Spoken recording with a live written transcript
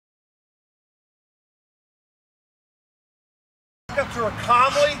Up to her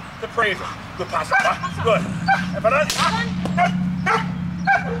calmly to praise her. Good pass. Good. And but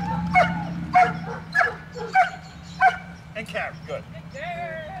and carry. Good.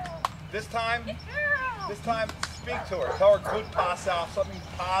 This time, speak to her. Tell her good pass out, something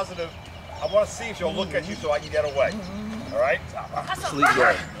positive. I want to see if she'll look at you so I can get away. All right? Sleep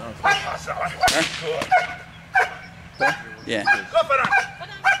good. Pass out. Good. Yeah. Up and up.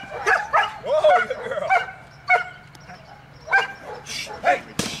 Whoa, good girl. Hey.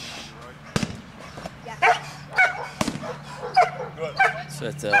 Good. So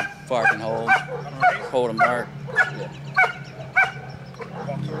it's a bark and hold and bark.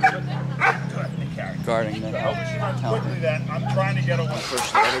 Guarding them. Quickly then, I'm trying to get away. First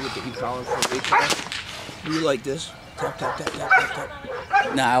started with the e-collar for HF. Do you like this? Tap, tap, tap, tap, tap, tap.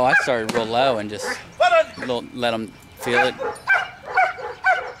 No, I started real low and just let them feel it.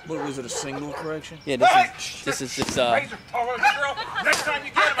 What was it, a single correction? Yeah, this is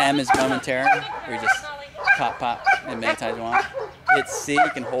M is momentary, where you just pop, and many times you want. Hit C, you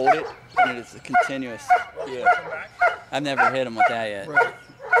can hold it, and it's a continuous. Yeah. I've never hit him with that yet. Right.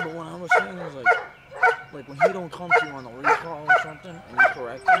 But what I was saying is like when he don't come to you on the recall or something, and you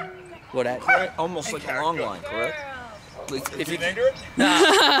correct him. What that? Correct, almost like a long line, correct? Like, If you think it? Nah.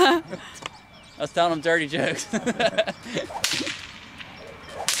 I was telling him dirty jokes. And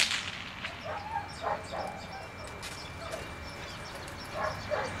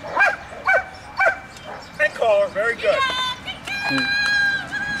call her. Very good.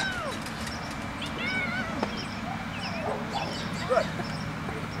 Good.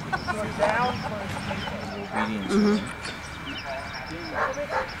 Down.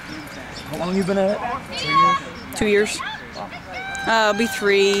 How long you been at it? 2 years. I'll be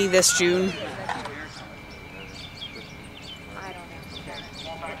 3 this June.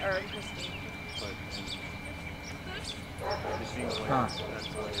 Huh.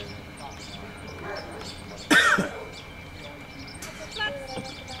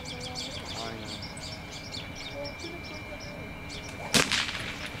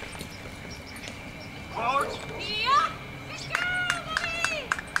 Caller.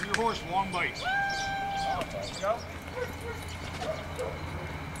 Your horse, long bite. Go.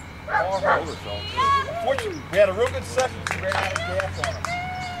 Fortunately, we had a real good session. We ran out of gas on him.